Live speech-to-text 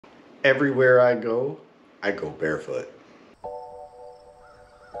Everywhere I go barefoot.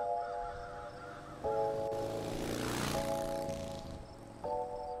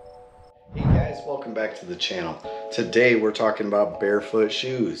 Hey guys, welcome back to the channel. Today we're talking about barefoot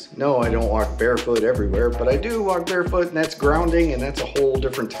shoes. No, I don't walk barefoot everywhere, but I do walk barefoot, and that's grounding, and that's a whole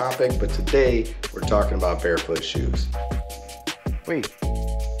different topic. But today we're talking about barefoot shoes. Wait,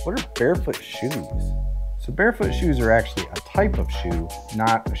 what are barefoot shoes? So barefoot shoes are actually a type of shoe,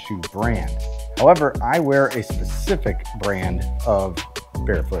 not a shoe brand. However, I wear a specific brand of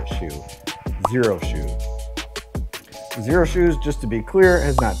barefoot shoe, Zero Shoes. Zero Shoes, just to be clear,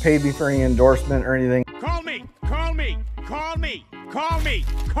 has not paid me for any endorsement or anything. Call me, call me, call me, call me,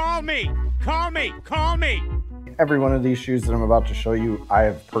 call me, call me, call me. Every one of these shoes that I'm about to show you, I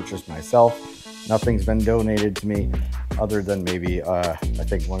have purchased myself. Nothing's been donated to me other than maybe, I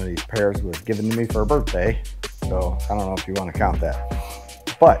think one of these pairs was given to me for a birthday. So I don't know if you want to count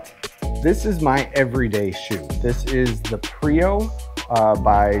that. But this is my everyday shoe. This is the Prio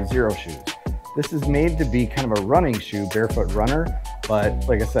by Zero Shoes. This is made to be kind of a running shoe, barefoot runner. But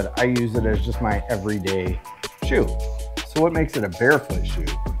like I said, I use it as just my everyday shoe. So what makes it a barefoot shoe?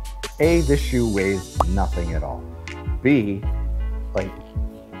 A, this shoe weighs nothing at all. B, like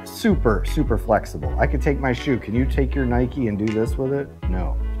super flexible. I could take my shoe. Can you take your Nike and do this with it?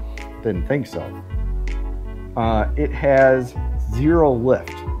 No, didn't think so. It has zero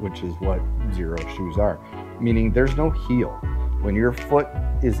lift, which is what Zero Shoes are, meaning there's no heel. When your foot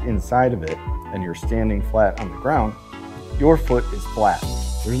is inside of it and you're standing flat on the ground, your foot is flat.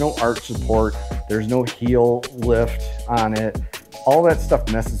 There's no arch support. There's no heel lift on it. All that stuff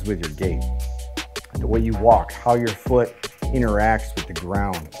messes with your gait. The way you walk, how your foot interacts with the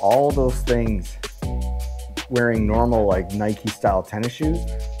ground, all those things wearing normal like Nike style tennis shoes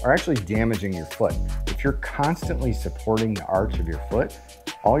are actually damaging your foot. If you're constantly supporting the arch of your foot,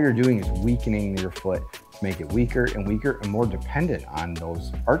 all you're doing is weakening your foot to make it weaker and weaker and more dependent on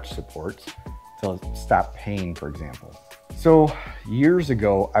those arch supports to stop pain, for example. So years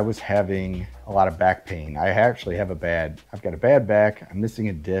ago, I was having a lot of back pain. I actually have I've got a bad back. I'm missing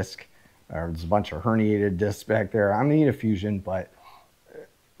a disc. There's a bunch of herniated discs back there. I'm gonna need a fusion, but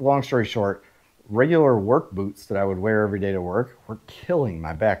long story short, regular work boots that I would wear every day to work were killing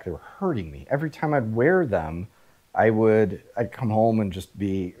my back. They were hurting me. Every time I'd wear them, I'd come home and just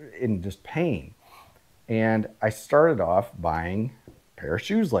be in just pain. And I started off buying a pair of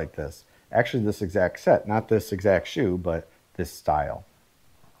shoes like this. Actually, this exact set, not this exact shoe, but this style.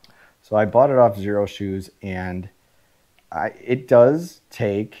 So I bought it off Zero Shoes, and it does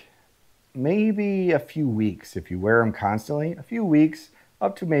take maybe a few weeks if you wear them constantly, a few weeks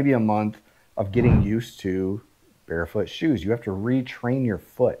up to maybe a month of getting used to barefoot shoes. You have to retrain your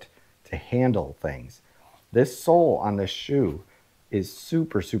foot to handle things. This sole on this shoe is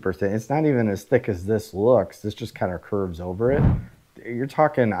super thin. It's not even as thick as this looks. This just kind of curves over it. You're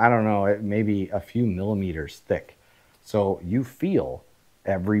talking, I don't know, maybe a few millimeters thick. So you feel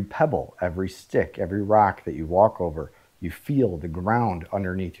every pebble, every stick, every rock that you walk over. You feel the ground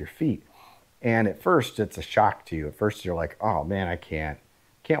underneath your feet. And at first it's a shock to you. At first you're like, oh man, I can't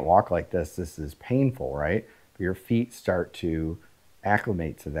walk like this. This is painful, right? But your feet start to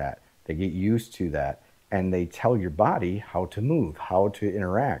acclimate to that. They get used to that. And they tell your body how to move, how to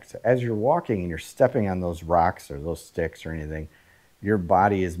interact. So as you're walking and you're stepping on those rocks or those sticks or anything, your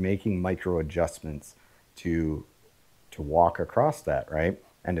body is making micro adjustments to walk across that, right?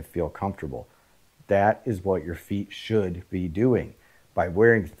 And to feel comfortable. That is what your feet should be doing. By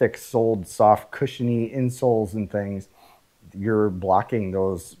wearing thick-soled, soft, cushiony insoles and things, you're blocking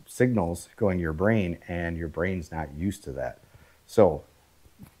those signals going to your brain, and your brain's not used to that. So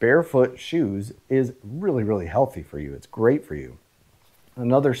barefoot shoes is really healthy for you. It's great for you.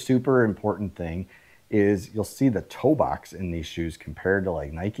 Another super important thing is you'll see the toe box in these shoes compared to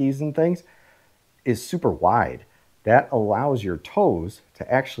like Nikes and things is super wide. That allows your toes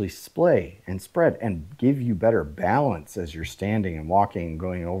to actually splay and spread and give you better balance as you're standing and walking and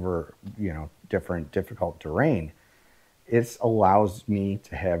going over, different difficult terrain. It allows me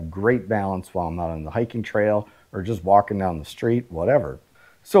to have great balance while I'm out on the hiking trail or just walking down the street, whatever.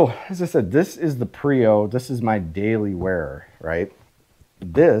 So as I said, this is the Prio. This is my daily wear, right?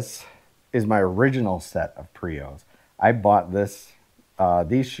 This is my original set of Prios. I bought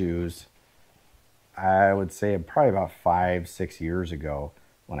these shoes, I would say probably about 5-6 years ago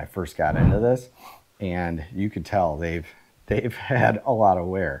when I first got into this, and you could tell they've had a lot of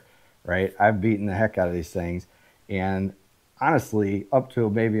wear, right? I've beaten the heck out of these things, and honestly, up to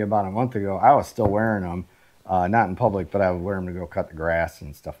maybe about a month ago, I was still wearing them. Not in public, but I would wear them to go cut the grass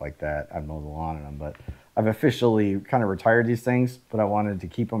and stuff like that. I'd mow the lawn in them, but I've officially kind of retired these things, but I wanted to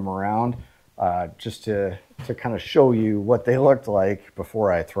keep them around just to kind of show you what they looked like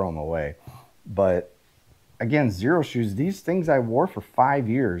before I throw them away. But again, Xero shoes, these things I wore for 5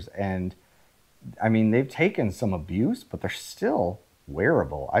 years, and I mean, they've taken some abuse, but they're still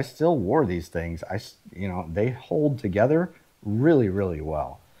wearable. I still wore these things. You know, they hold together really, really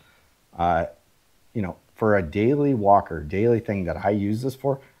well. You know, for a daily walker, daily thing that I use this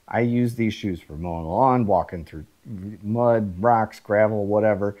for, I use these shoes for mowing the lawn, walking through mud, rocks, gravel,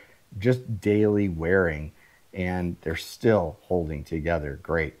 whatever, just daily wearing, and they're still holding together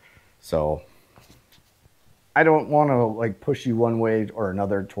great. So I don't want to like push you one way or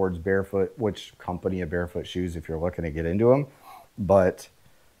another towards Barefoot, which company of Barefoot shoes if you're looking to get into them, but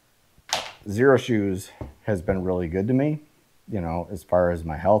Xero shoes has been really good to me, you know, as far as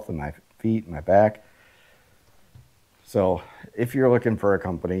my health and my feet and my back. So if you're looking for a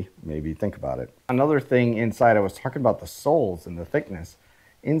company, maybe think about it. Another thing inside, I was talking about the soles and the thickness.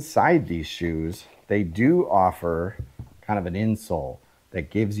 Inside these shoes, they do offer kind of an insole that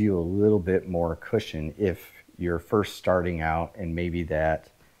gives you a little bit more cushion if you're first starting out and maybe that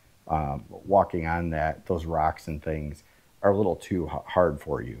walking on those rocks and things are a little too hard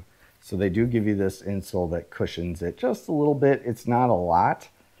for you. So they do give you this insole that cushions it just a little bit. It's not a lot.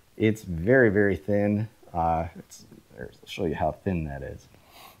 It's very, very thin. I'll show you how thin that is,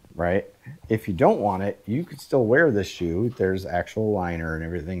 right? If you don't want it, you could still wear this shoe. There's actual liner and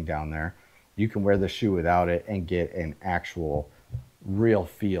everything down there. You can wear the shoe without it and get an actual real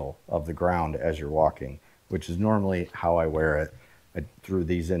feel of the ground as you're walking, which is normally how I wear it. I threw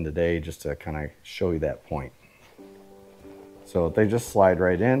these in today just to kind of show you that point. So they just slide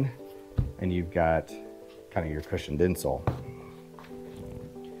right in and you've got kind of your cushioned insole.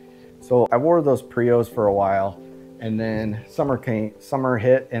 So I wore those Prios for a while, and then summer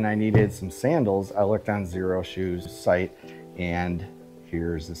hit and I needed some sandals. I looked on Xero Shoes site and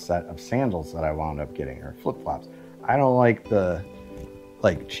here's a set of sandals that I wound up getting, or flip-flops. I don't like the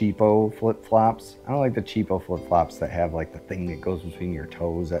cheapo flip-flops. I don't like the cheapo flip-flops that have like the thing that goes between your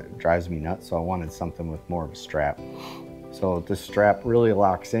toes. That drives me nuts. So I wanted something with more of a strap. So this strap really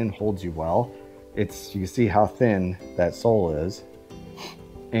locks in, holds you well. You can see how thin that sole is.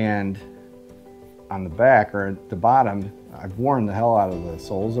 And on the back or at the bottom, I've worn the hell out of the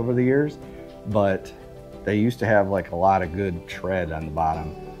soles over the years, but they used to have like a lot of good tread on the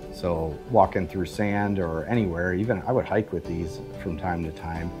bottom. So walking through sand or anywhere, even I would hike with these from time to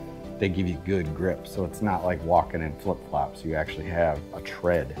time, they give you good grip. So it's not like walking in flip-flops. You actually have a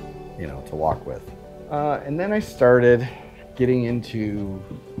tread, you know, to walk with. And then I started getting into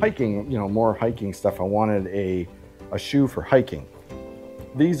hiking, you know, more hiking stuff. I wanted a shoe for hiking.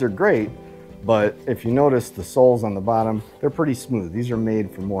 These are great, but if you notice the soles on the bottom, they're pretty smooth. These are made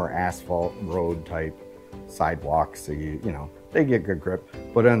for more asphalt road type sidewalks, so you know, they get good grip.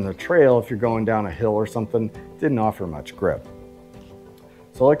 But on the trail, if you're going down a hill or something, didn't offer much grip.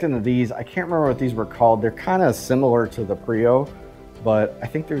 So I looked into these. I can't remember what these were called. They're kind of similar to the Prio, but I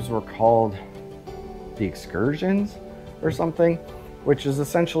think these were called the Excursions or something, which is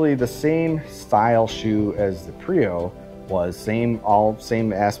essentially the same style shoe as the Prio was. Same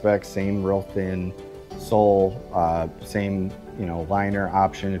aspects, same real thin sole, same, you know, liner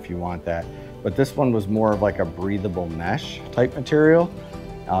option if you want that. But this one was more of like a breathable mesh type material,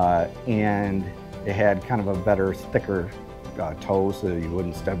 and it had kind of a better, thicker toe so you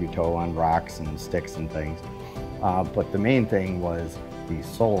wouldn't stub your toe on rocks and sticks and things. But the main thing was these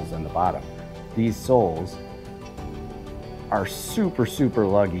soles on the bottom. These soles are super, super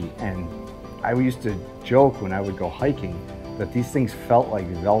luggy, and I used to joke when I would go hiking that these things felt like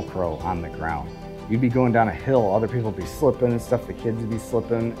Velcro on the ground. You'd be going down a hill, other people would be slipping and stuff, the kids would be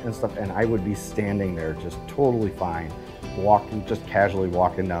slipping and stuff, and I would be standing there just totally fine, walking, just casually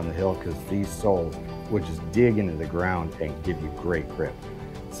walking down the hill, because these soles would just dig into the ground and give you great grip.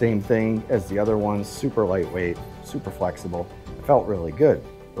 Same thing as the other ones, super lightweight, super flexible. It felt really good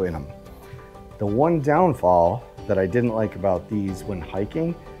in them. The one downfall that I didn't like about these when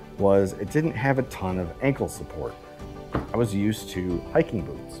hiking was it didn't have a ton of ankle support. I was used to hiking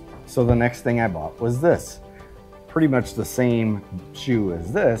boots. So the next thing I bought was this. Pretty much the same shoe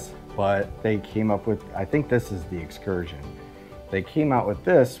as this, but they came up with, I think this is the Excursion. They came out with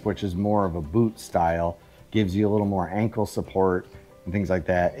this, which is more of a boot style, gives you a little more ankle support and things like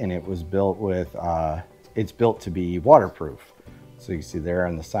that. And it was built with, it's built to be waterproof. So you see there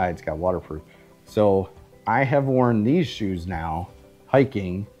on the side, it's got waterproof. So I have worn these shoes now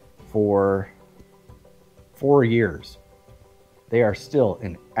hiking for 4 years. They are still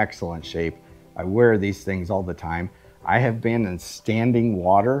in excellent shape. I wear these things all the time. I have been in standing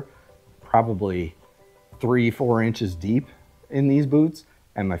water probably 3-4 inches deep in these boots,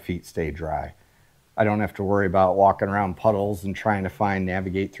 and my feet stay dry. I don't have to worry about walking around puddles and trying to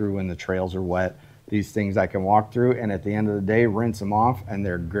navigate through when the trails are wet. These things I can walk through, and at the end of the day, rinse them off, and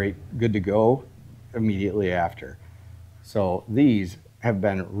they're good to go immediately after. So these have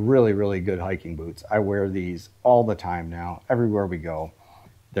been really, really good hiking boots. I wear these all the time now, everywhere we go.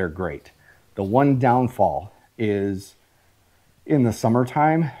 They're great. The one downfall is in the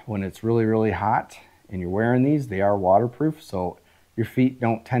summertime when it's really, really hot and you're wearing these, they are waterproof, so your feet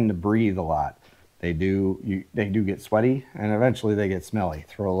don't tend to breathe a lot. They do get sweaty, and eventually they get smelly.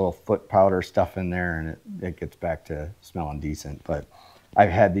 Throw a little foot powder stuff in there and it gets back to smelling decent. But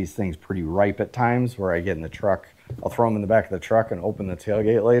I've had these things pretty ripe at times where I get in the truck, I'll throw them in the back of the truck and open the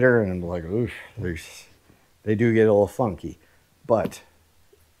tailgate later, and I'm like, oof, they do get a little funky. But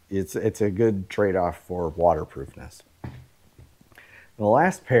it's a good trade-off for waterproofness. The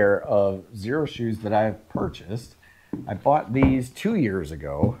last pair of Xero shoes that I've purchased, I bought these 2 years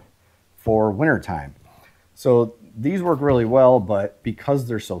ago for wintertime. So these work really well, but because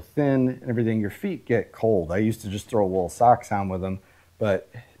they're so thin and everything, your feet get cold. I used to just throw wool socks on with them, but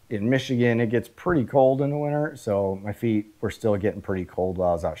in Michigan, it gets pretty cold in the winter, so my feet were still getting pretty cold while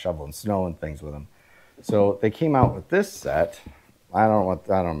I was out shoveling snow and things with them. So they came out with this set. I don't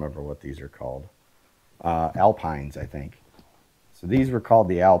remember what these are called. Alpines, I think. So these were called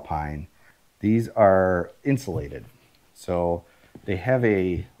the Alpine. These are insulated. So they have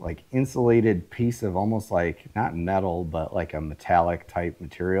a like insulated piece of almost like, not metal, but like a metallic type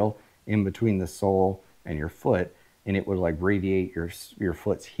material in between the sole and your foot, and it would like radiate your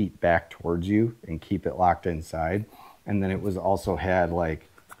foot's heat back towards you and keep it locked inside. And then it was also had like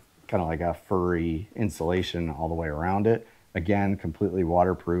kind of like a furry insulation all the way around it. Again, completely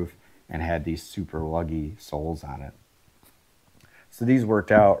waterproof, and had these super luggy soles on it. So these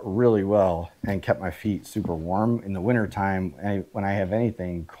worked out really well and kept my feet super warm in the wintertime. When I have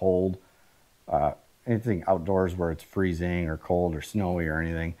anything cold, anything outdoors where it's freezing or cold or snowy or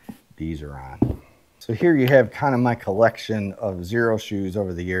anything, these are on. So here you have kind of my collection of Xero shoes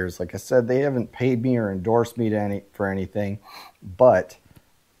over the years. Like I said, they haven't paid me or endorsed me for anything, but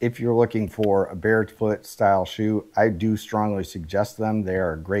if you're looking for a barefoot style shoe, I do strongly suggest them. They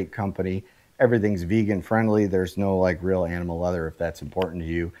are a great company. Everything's vegan friendly. There's no like real animal leather if that's important to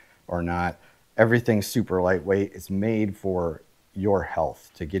you or not. Everything's super lightweight. It's made for your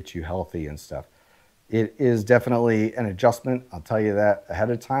health, to get you healthy and stuff. It is definitely an adjustment. I'll tell you that ahead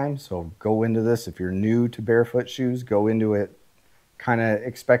of time. So go into this. If you're new to barefoot shoes, go into it kind of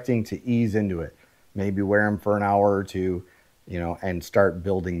expecting to ease into it. Maybe wear them for an hour or two, you know, and start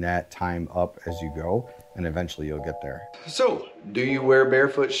building that time up as you go, and eventually you'll get there. So, do you wear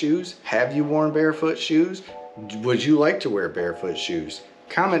barefoot shoes? Have you worn barefoot shoes? Would you like to wear barefoot shoes?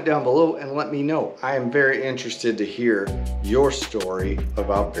 Comment down below and let me know. I am very interested to hear your story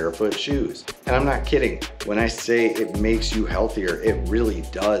about barefoot shoes. And I'm not kidding. When I say it makes you healthier, it really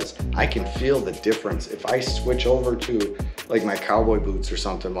does. I can feel the difference. If I switch over to like my cowboy boots or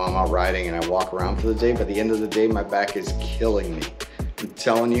something while I'm out riding and I walk around for the day, by the end of the day, my back is killing me. I'm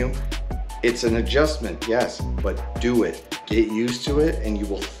telling you, it's an adjustment, yes, but do it. Get used to it and you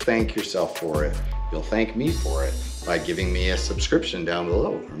will thank yourself for it. You'll thank me for it by giving me a subscription down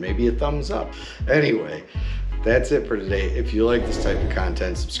below or maybe a thumbs up. Anyway, that's it for today. If you like this type of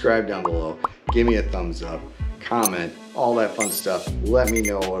content, subscribe down below, give me a thumbs up, comment, all that fun stuff. Let me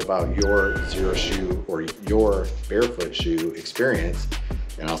know about your Xero shoe or your barefoot shoe experience,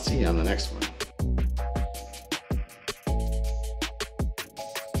 and I'll see you on the next one.